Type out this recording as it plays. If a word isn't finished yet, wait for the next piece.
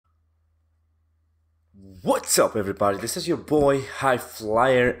What's up, everybody? This is your boy High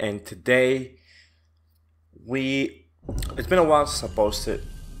Flyer, and today it's been a while since I posted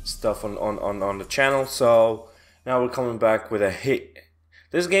stuff on the channel, so now we're coming back with a hit.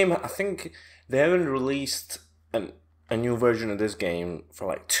 This game, I think they haven't released a new version of this game for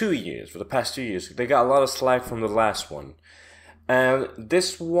like 2 years, for the past 2 years. They got a lot of slack from the last one. And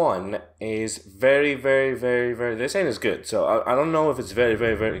this one is very, this ain't as good, so I don't know if it's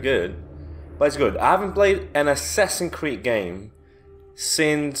very good. But it's good. I haven't played an Assassin's Creed game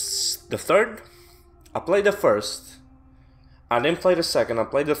since the third. I played the first. I didn't play the second. I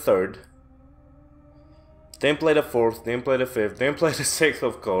played the third. Didn't play the fourth. Didn't play the fifth. Didn't play the sixth,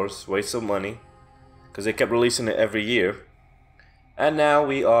 of course. Waste of money. Because they kept releasing it every year. And now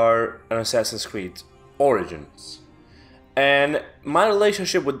we are on Assassin's Creed Origins. And my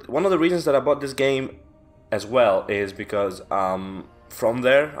relationship with... One of the reasons that I bought this game as well is because... from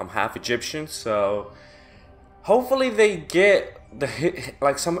there, I'm half Egyptian, so hopefully they get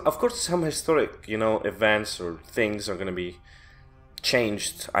like some, of course, some historic, events or things are gonna be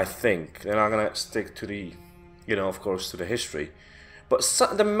changed. I think they're not gonna stick to the, of course, to the history, but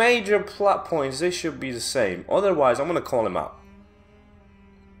the major plot points, they should be the same. Otherwise, I'm gonna call them out.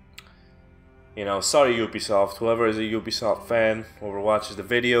 Sorry, Ubisoft. Whoever is a Ubisoft fan, whoever watches the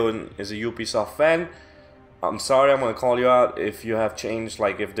video and is a Ubisoft fan, I'm sorry, I'm gonna call you out if you have changed,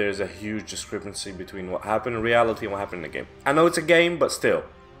 like if there's a huge discrepancy between what happened in reality and what happened in the game. I know it's a game, but still.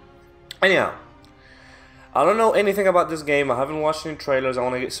 Anyhow, I don't know anything about this game. I haven't watched any trailers. I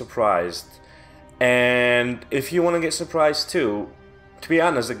want to get surprised. And if you want to get surprised too, to be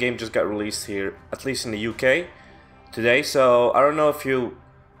honest, the game just got released here, at least in the UK, today. So I don't know if you're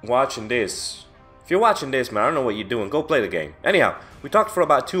watching this. If you're watching this, man, I don't know what you're doing. Go play the game. Anyhow, we talked for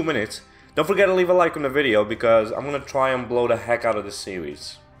about 2 minutes. Don't forget to leave a like on the video because I'm going to try and blow the heck out of this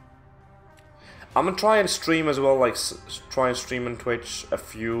series. I'm going to try and stream as well, like try and stream on Twitch a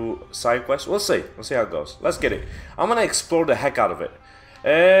few side quests. We'll see how it goes. Let's get it. I'm going to explore the heck out of it.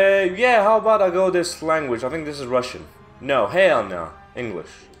 Yeah, how about I go this language? I think this is Russian. No, hell no.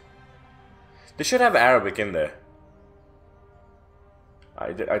 English. They should have Arabic in there.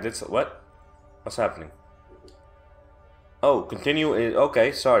 I did so, what? What's happening? Oh, continue is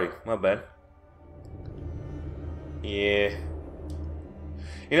okay. Sorry, my bad. Yeah.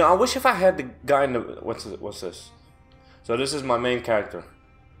 I wish if I had the guy in the what's this? So this is my main character.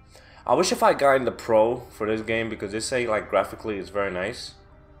 I wish if I got in the pro for this game because they say like graphically it's very nice.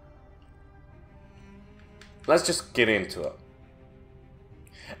 Let's just get into it.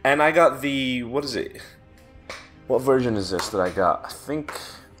 And I got the what is it? What version is this that I got? I think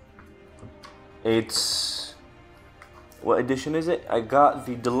it's. What edition is it? I got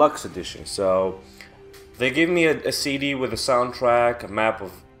the deluxe edition. So they gave me a CD with a soundtrack, a map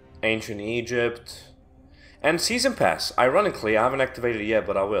of ancient Egypt, and season pass. Ironically, I haven't activated it yet,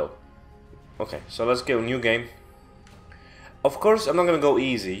 but I will. Okay, so let's get a new game. Of course, I'm not gonna go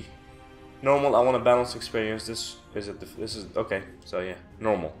easy. Normal. I want a balanced experience. This is okay. So yeah,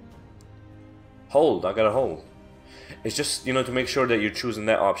 normal. Hold. I gotta hold. It's just to make sure that you're choosing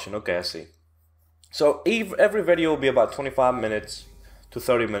that option. Okay, I see. So every video will be about 25 minutes to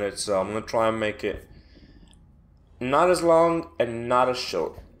 30 minutes, so I'm going to try and make it not as long and not as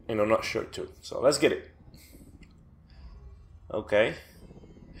short. Not short too. So let's get it. Okay.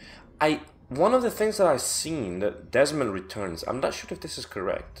 One of the things that I've seen, that Desmond returns, I'm not sure if this is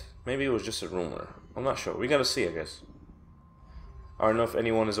correct. Maybe it was just a rumor. I'm not sure. We got to see, I guess. I don't know if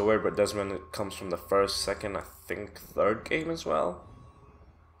anyone is aware, but Desmond comes from the first, second, I think third game as well.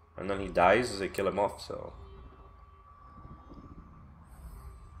 And then he dies as they kill him off, so...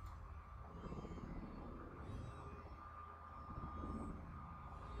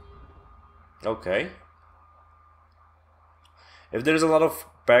 Okay. If there's a lot of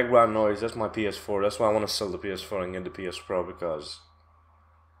background noise, that's my PS4. That's why I want to sell the PS4 and get the PS Pro, because...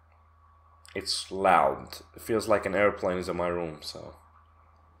 it's loud. It feels like an airplane is in my room, so...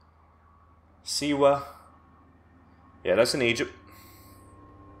 Siwa. Yeah, that's in Egypt.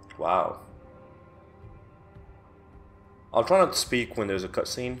 Wow. I'll try not to speak when there's a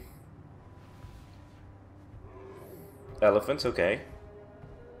cutscene. Elephants, okay.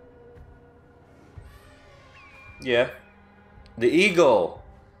 Yeah. The eagle!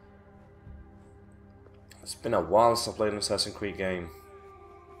 It's been a while since I played an Assassin's Creed game.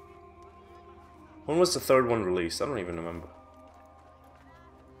 When was the third one released? I don't even remember.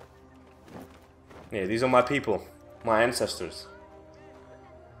 Yeah, these are my people. My ancestors.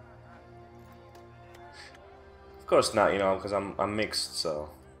 Of course not, because I'm mixed, so...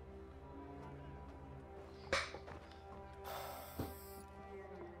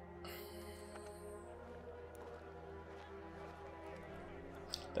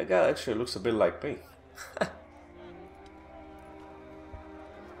 That guy actually looks a bit like me.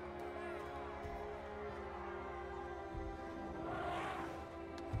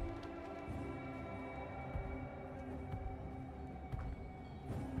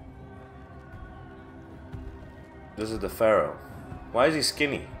 This is the Pharaoh. Why is he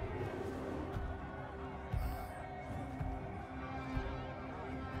skinny?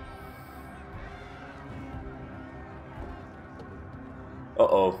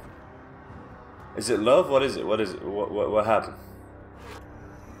 Uh-oh. Is it love? What is it? What is it? What happened?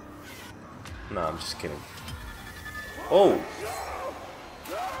 Nah, I'm just kidding. Oh!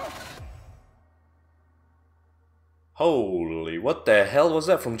 Holy, what the hell was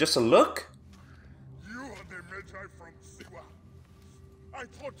that? From just a look? I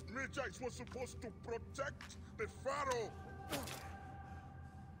thought Magi's was supposed to protect the Pharaoh.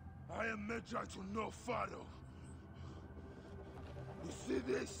 I am Magi to no Pharaoh. You see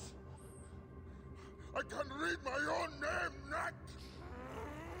this? I can read my own name, Nat.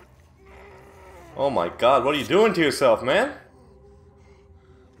 Oh my god, what are you doing to yourself, man?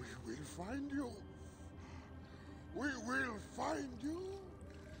 We will find you. We will find you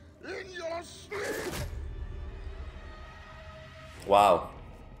in your sleep. Wow.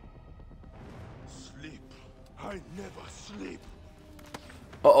 Sleep. I never sleep.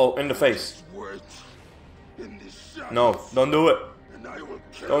 Uh-oh, in the face. Wait. In the shadows. No, don't do it. And I will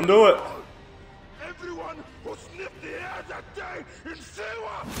kill Don't do it. everyone who sniffed the air that day in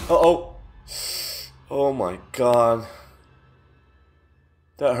Siwa. Uh-oh. Oh my god.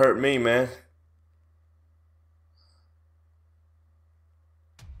 That hurt me, man.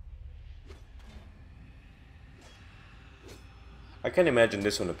 I can't imagine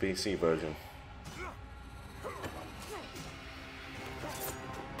this on the PC version.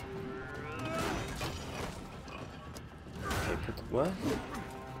 Okay, what?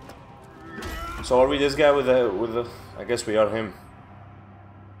 So are we this guy with the? I guess we are him.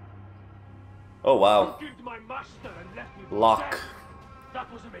 Oh wow. Lock.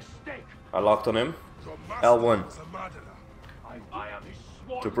 That was a mistake. I locked on him. L1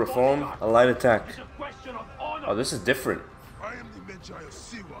 to perform a light attack. It's a question of honor. Oh, this is different. I am the Magi of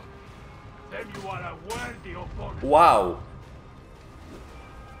Siwa. Then you are a worthy opponent. Wow.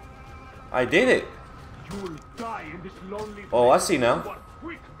 I did it. You will die in this lonely Oh, I place. see now. You are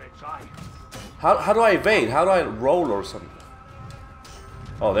quick, Magi. How do I evade? How do I roll or something?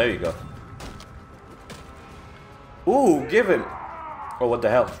 Oh, there you go. Ooh, give him. Oh, what the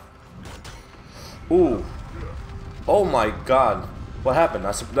hell? Ooh. Oh my god. What happened?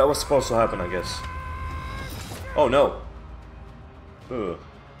 That was supposed to happen, I guess. Oh no. Ugh.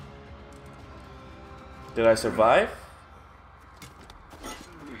 Did I survive?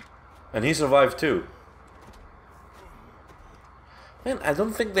 And he survived too. Man, I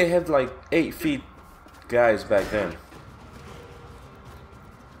don't think they had like 8 feet guys back then.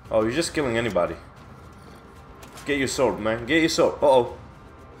 Oh, you're just killing anybody. Get your sword, man. Get your sword. Uh-oh.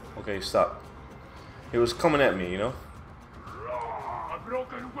 Okay, stop. He was coming at me, you know? A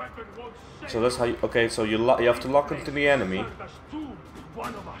broken weapon won't save. So that's how you... Okay, so you have to lock into the enemy.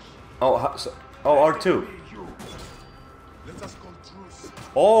 One of us. Oh, R2. Let us call truce.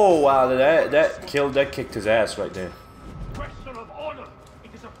 Oh, wow. That kicked his ass right there. Question of honor.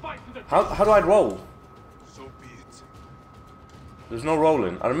 It is a fight to the How do I roll? So be it. There's no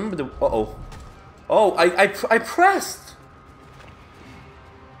rolling. I remember the... Uh-oh. Oh, I pressed!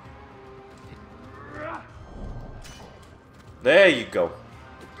 There you go.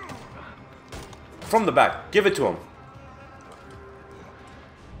 From the back. Give it to him.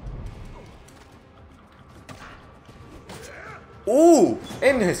 Ooh!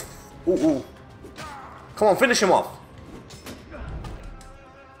 In his... Ooh. Come on, finish him off.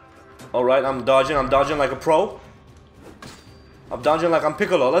 Alright, I'm dodging like a pro. I'm dodging like I'm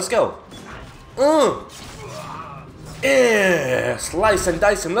Piccolo. Let's go. Yeah, slice and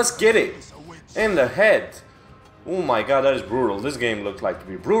dice him. Let's get it. In the head. Oh my god, that is brutal. This game looked like to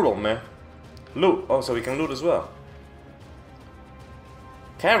be brutal, man. Loot. Oh, so we can loot as well.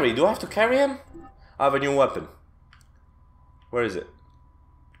 Carry. Do I have to carry him? I have a new weapon. Where is it?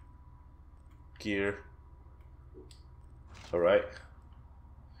 Gear. Alright.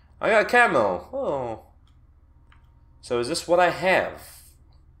 I got camo. Oh. So is this what I have?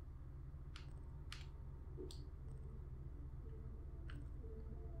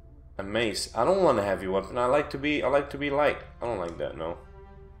 A mace. I don't want a heavy weapon. I like to be light. I don't like that, no.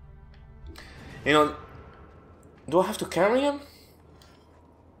 You know, do I have to carry him?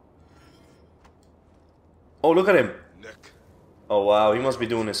 Oh, look at him. Neck. Oh wow, he must be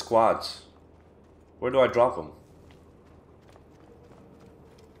doing his squats. Where do I drop him?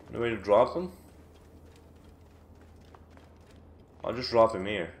 No way to drop him? I'll just drop him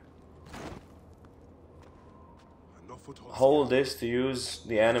here. No footholds Hold here. this to use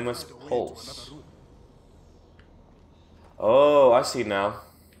the animus Find a way to pulse. another room. Oh, I see now.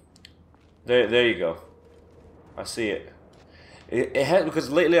 There you go. I see it. It had, because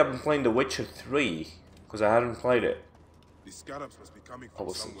lately I've been playing The Witcher 3 because I hadn't played it. The scarabs must be coming from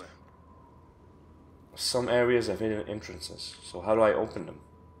Listen. somewhere. Some areas have hidden entrances. So how do I open them?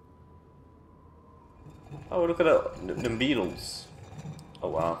 Oh, look at the beetles. Oh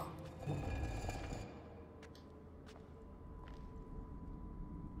wow.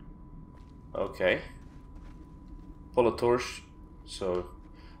 Okay. Pull a torch. So,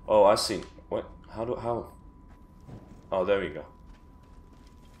 oh, I see. What? How? Oh, there we go.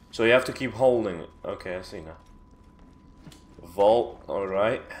 So you have to keep holding it. Okay, I see now. Vault. All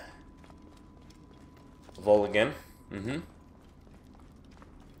right. Vault again.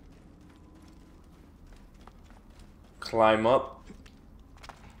 Climb up.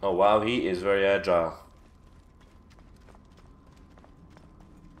 Oh wow, he is very agile.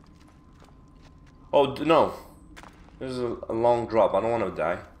 Oh no. This is a long drop. I don't want to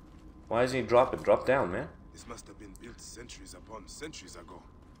die. Why is he dropping? Drop down, man. This must have been built centuries upon centuries ago.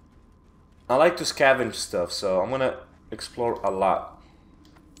 I like to scavenge stuff, so I'm gonna explore a lot.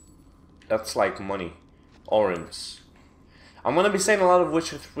 That's like money. Orange. I'm gonna be saying a lot of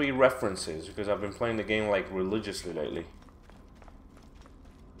Witcher 3 references because I've been playing the game like religiously lately.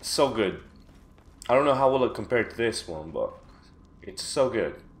 So good. I don't know how will it compare to this one, but it's so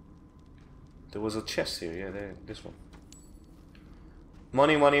good. There was a chest here, yeah, there, this one.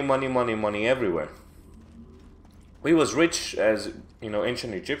 Money, money, money, money, money everywhere. We was rich as, you know,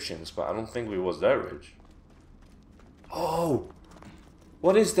 ancient Egyptians, but I don't think we was that rich. Oh!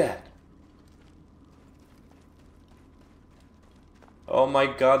 What is that? Oh my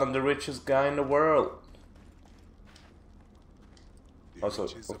god, I'm the richest guy in the world. The Also,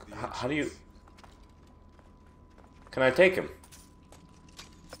 riches of the how do you... ancients. Can I take him?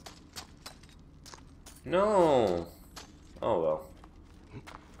 No. Oh well.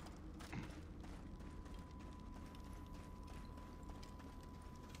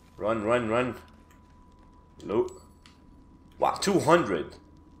 Run, run, run. Loot. Wow, 200.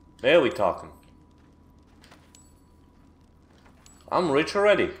 There we talking. I'm rich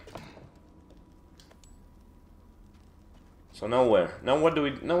already. So now where? Now what do we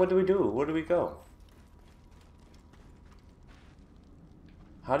do? Where do we go?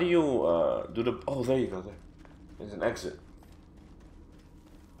 How do you do the... Oh, there you go, there. There's an exit.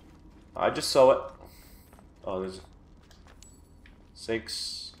 I just saw it. Oh, there's...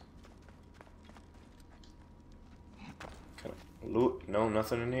 6. Can I loot? No,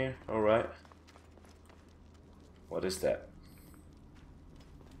 nothing in here? Alright. What is that?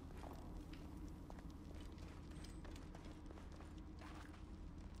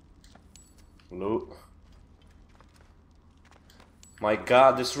 Loot. My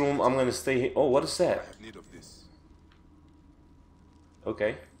god, this room, I'm gonna stay here. Oh, what is I that? have need of this.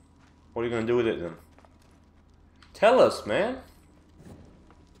 Okay. What are you gonna do with it then? Tell us, man.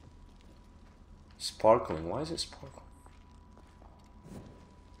 Sparkling. Why is it sparkling?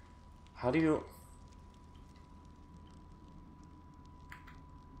 How do you...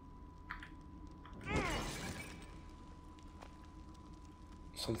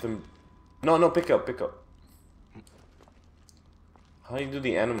 Something... No, no, pick up, pick up. How do you do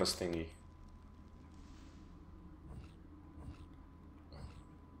the animus thingy?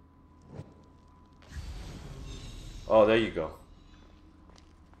 Oh, there you go.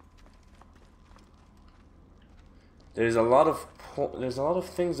 There's a lot of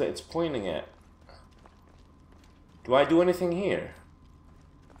things that it's pointing at. Do I do anything here?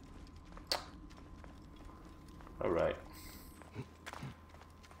 All right.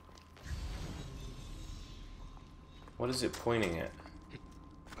 What is it pointing at?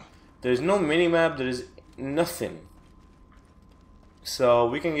 There's no minimap, there is nothing. So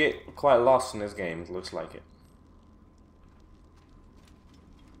we can get quite lost in this game, it looks like it.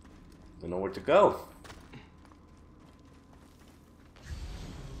 Don't know where to go.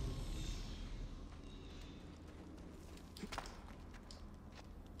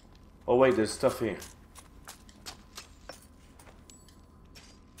 Oh wait, there's stuff here.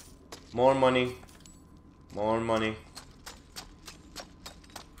 More money. More money.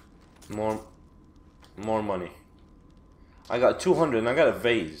 More money. I got 200 and I got a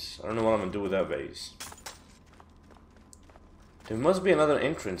vase. I don't know what I'm gonna do with that vase. There must be another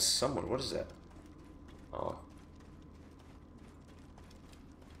entrance somewhere. What is that? Oh.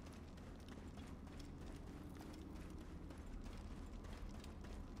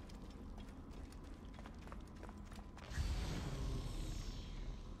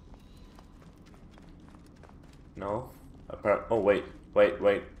 No. Oh, wait.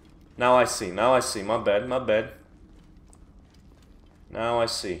 Wait. Now I see. My bad. Now I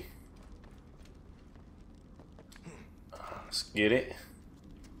see. Let's get it.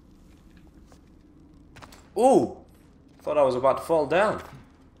 Ooh! Thought I was about to fall down.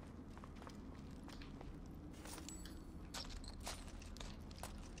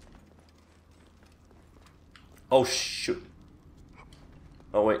 Oh, shoot.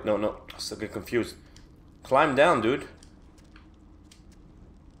 Oh, wait. No. I still get confused. Climb down, dude.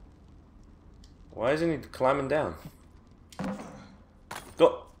 Why isn't he climbing down?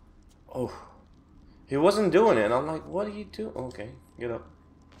 Go. Oh. He wasn't doing it. And I'm like, what are you doing? Okay, get up.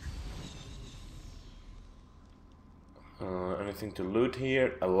 Anything to loot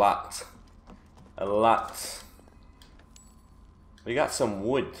here? A lot. We got some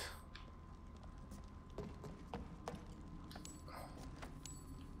wood.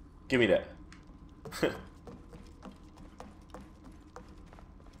 Give me that.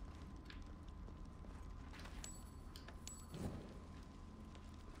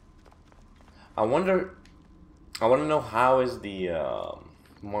 I want to know how is the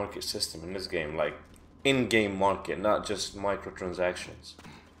market system in this game, like in-game market, not just microtransactions.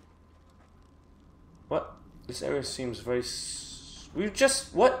 What? This area seems very...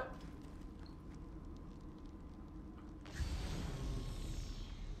 What?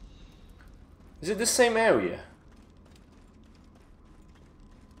 Is it the same area?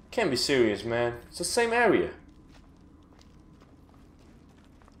 Can't be serious, man. It's the same area.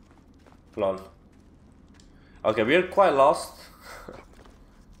 Lol. Okay, we're quite lost.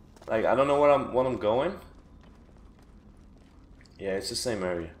 Like, I don't know where I'm going. Yeah, it's the same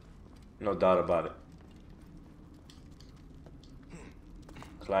area. No doubt about it.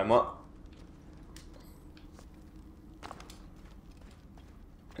 Climb up.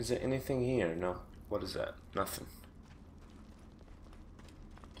 Is there anything here? No. What is that? Nothing.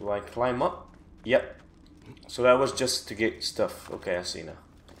 Do I climb up? Yep. So that was just to get stuff. Okay, I see now.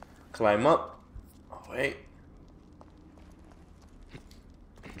 Climb up. Oh, wait.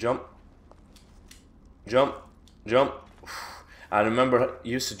 Jump. I remember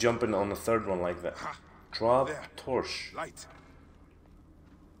used to jumping on the third one like that. Drop torch. Light.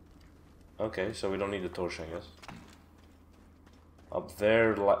 Okay, so we don't need the torch, I guess. Up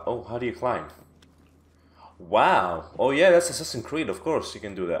there, oh, how do you climb? Wow. Oh yeah, that's Assassin's Creed. Of course, you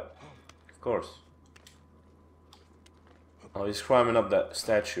can do that. Of course. Oh, he's climbing up that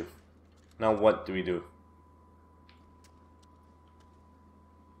statue. Now what do we do?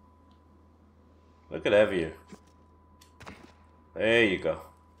 Look at that view. There you go.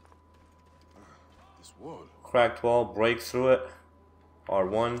 This wall. Cracked wall, break through it.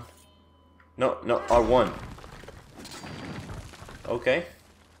 R1. No, R1. Okay.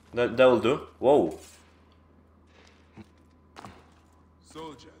 That will do. Whoa.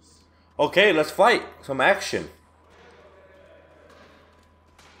 Soldiers. Okay, let's fight. Some action.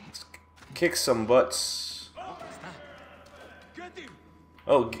 Let's kick some butts. Get him.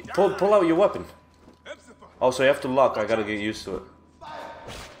 Oh, pull out your weapon. Epsifa. Oh, so you have to lock. I gotta get used to it. Is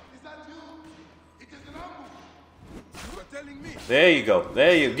that you? It is an ambush. You are telling me. There you go.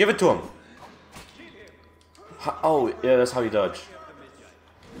 There you give it to him. Oh, yeah, that's how you dodge.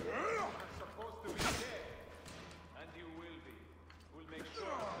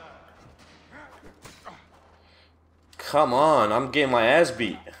 Come on, I'm getting my ass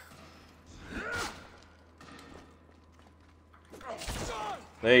beat.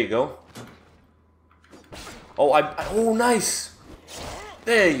 There you go. Oh, oh, nice.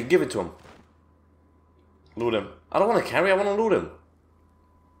 There you give it to him. Loot him. I don't want to carry. I want to loot him.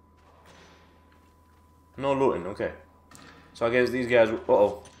 No looting. Okay. So I guess these guys.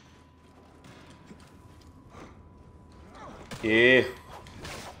 Uh-oh. Yeah.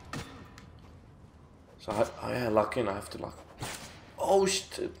 So yeah, lock in. I have to lock. Oh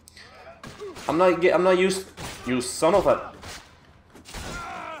shit! I'm not used. You son of a.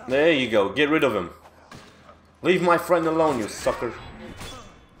 There you go. Get rid of him. Leave my friend alone, you sucker.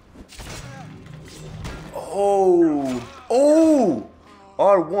 Oh,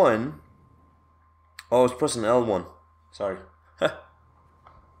 R1. Oh, I was pressing L1. Sorry. I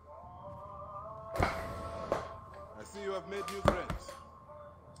see you have made new friends.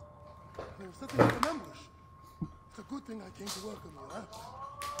 They were setting up an ambush. It's a good thing I came to welcome you,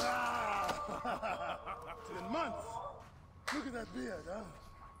 huh? 10 months. Look at that beard, huh?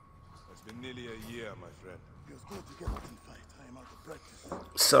 It's been nearly a year, my friend. Feels good to get out and fight. I am out of practice.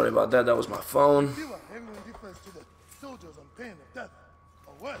 Sorry about that. That was my phone. You are handling difference to the soldiers on pain of death,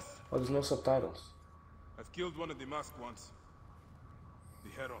 or worse. Oh, there's no subtitles. I've killed one of the masked ones. The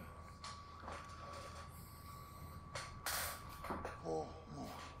Heron.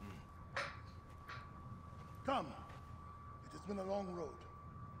 Come. It has been a long road.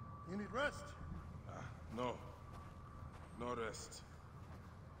 You need rest? No. No rest.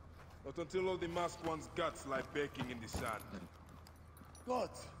 Not until all the masked one's guts lie baking in the sand.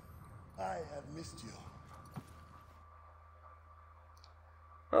 Gods, I have missed you.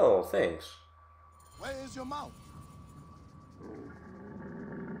 Oh, thanks. Where is your mount?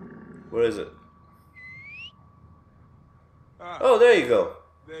 Where is it? Ah, Oh, there you go.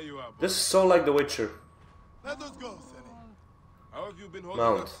 there you are, boy. This is so like The Witcher. Let us go, Senny. How have you been holding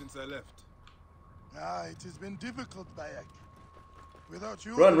Mount. up since I left? It has been difficult, Bayek. Without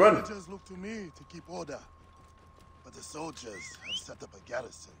you, Run, the run. villagers look to me to keep order. But the soldiers have set up a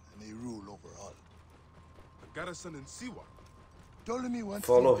garrison, and they rule over all. A garrison in Siwa? Ptolemy wants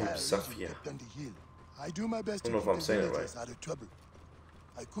Follow the him, entire Safia. region kept on the hill. I do my best to Don't know keep if I'm the saying it villagers right. out of trouble.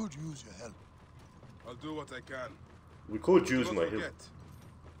 I could use your help. I'll do what I can. We could Do use not my forget,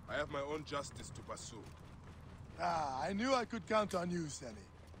 I have my own justice to pursue. I knew I could count on you, Senny.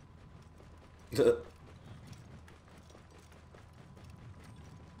 help.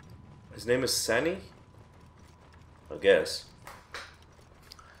 His name is Sani? I guess.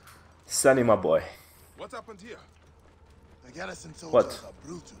 Sani, my boy. What happened here? The garrison soldiers What? are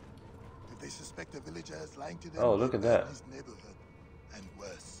brutal. If they suspect a villager is lying to them, Oh, they look at burn that. his neighborhood, and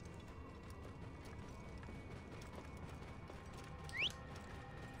worse.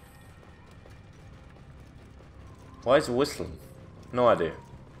 Why is it whistling? No idea.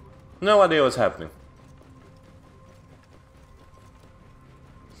 No idea what's happening.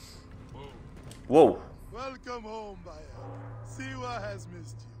 Whoa. Welcome home, Bayek. Siwa has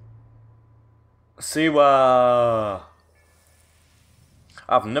missed you. Siwa.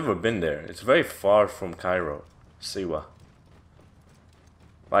 I've never been there. It's very far from Cairo. Siwa.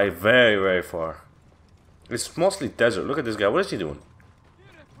 Like very, very far. It's mostly desert. Look at this guy. What is he doing?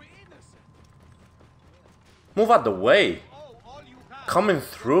 Move out the way. Coming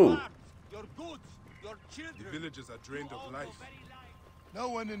through. The villagers are drained of life. No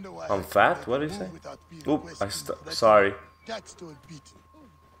one in the wild I'm fat? can What did move he say? without being Oop, questioned, threatened, sorry. taxed or beaten.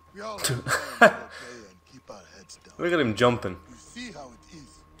 We all have to learn to obey and keep our heads down. Look at him jumping. You see how it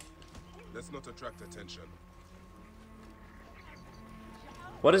is. Let's not attract attention.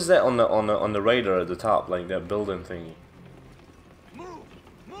 What is that on the radar at the top, like that building thingy? Move!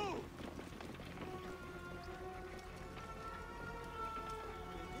 Move!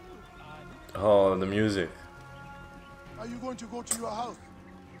 Oh, the music. Are you going to go to your house?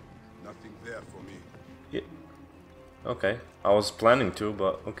 Nothing there for me. Yeah. Okay, I was planning to,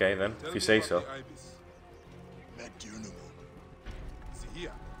 but okay then, Tell if me you say about so. the ibis. Medunamu. Is he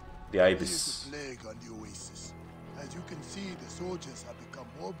here? The He ibis. is a plague on the oasis. As you can see, the soldiers have become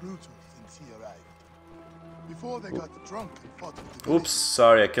more brutal since he arrived. Before they got drunk and fought with the Oops,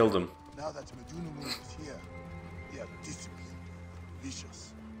 sorry, I killed him. Now that Medunamu is here, they are disciplined,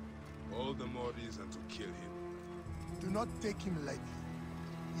 vicious. All the more reason to kill him. Do not take him lightly.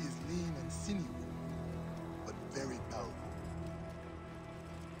 He is lean and sinewy, but very powerful.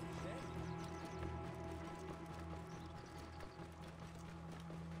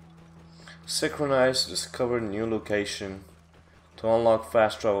 Synchronize, discover new location to unlock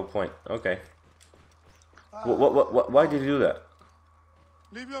fast travel point. Okay. Why did you do that?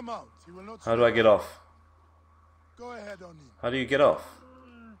 Leave your mount. He will not. How do I get off? Go ahead on him. How do you get off?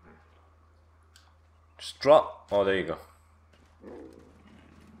 Just drop. Oh, there you go.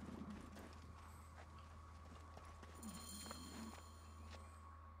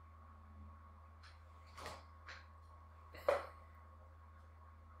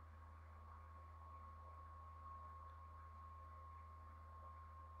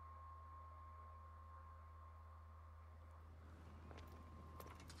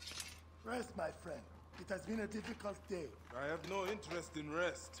 Rest, my friend. It has been a difficult day. I have no interest in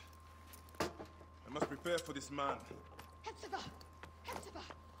rest. I must prepare for this man. Hepzibah! Hepzibah!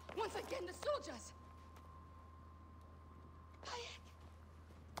 Once again, the soldiers! Bayek!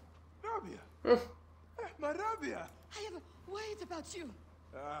 Rabia! My Rabia! I am worried about you.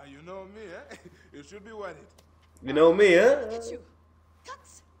 Ah, you know me, eh? You should be worried. You know me, huh? Look at you.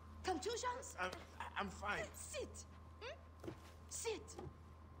 Cuts? Contusions? I'm fine. Sit! Sit!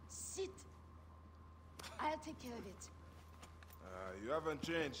 Sit! I'll take care of it. You haven't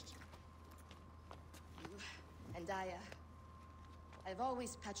changed. And I've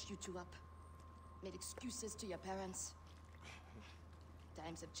always patched you two up. Made excuses to your parents.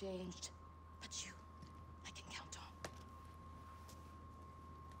 Times have changed. But you, I can count on.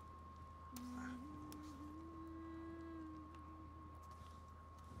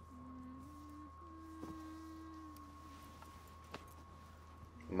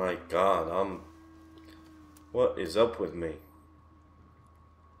 My God, What is up with me?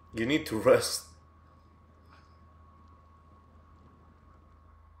 You need to rest.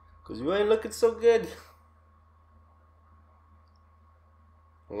 Cause you ain't looking so good.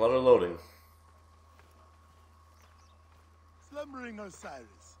 A lot of loading. Slumbering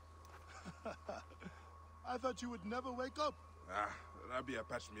Osiris. I thought you would never wake up. Rabia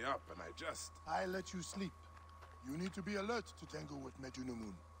patched me up and I let you sleep. You need to be alert to tangle with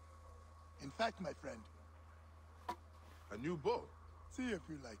Medunamun. In fact, my friend, a new bow. see if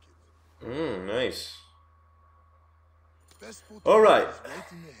you like it. Nice. Best Alright.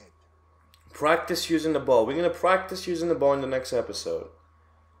 right in the head. Practice using the bow. We're gonna practice using the bow in the next episode.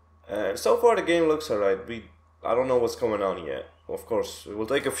 And so far the game looks alright. I don't know what's going on yet. Of course, it will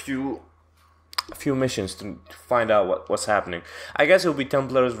take a few missions to find out what's happening. I guess it'll be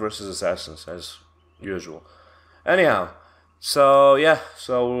Templars versus Assassins as usual. Anyhow, so yeah,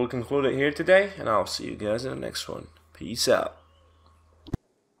 so we'll conclude it here today, and I'll see you guys in the next one. Peace out.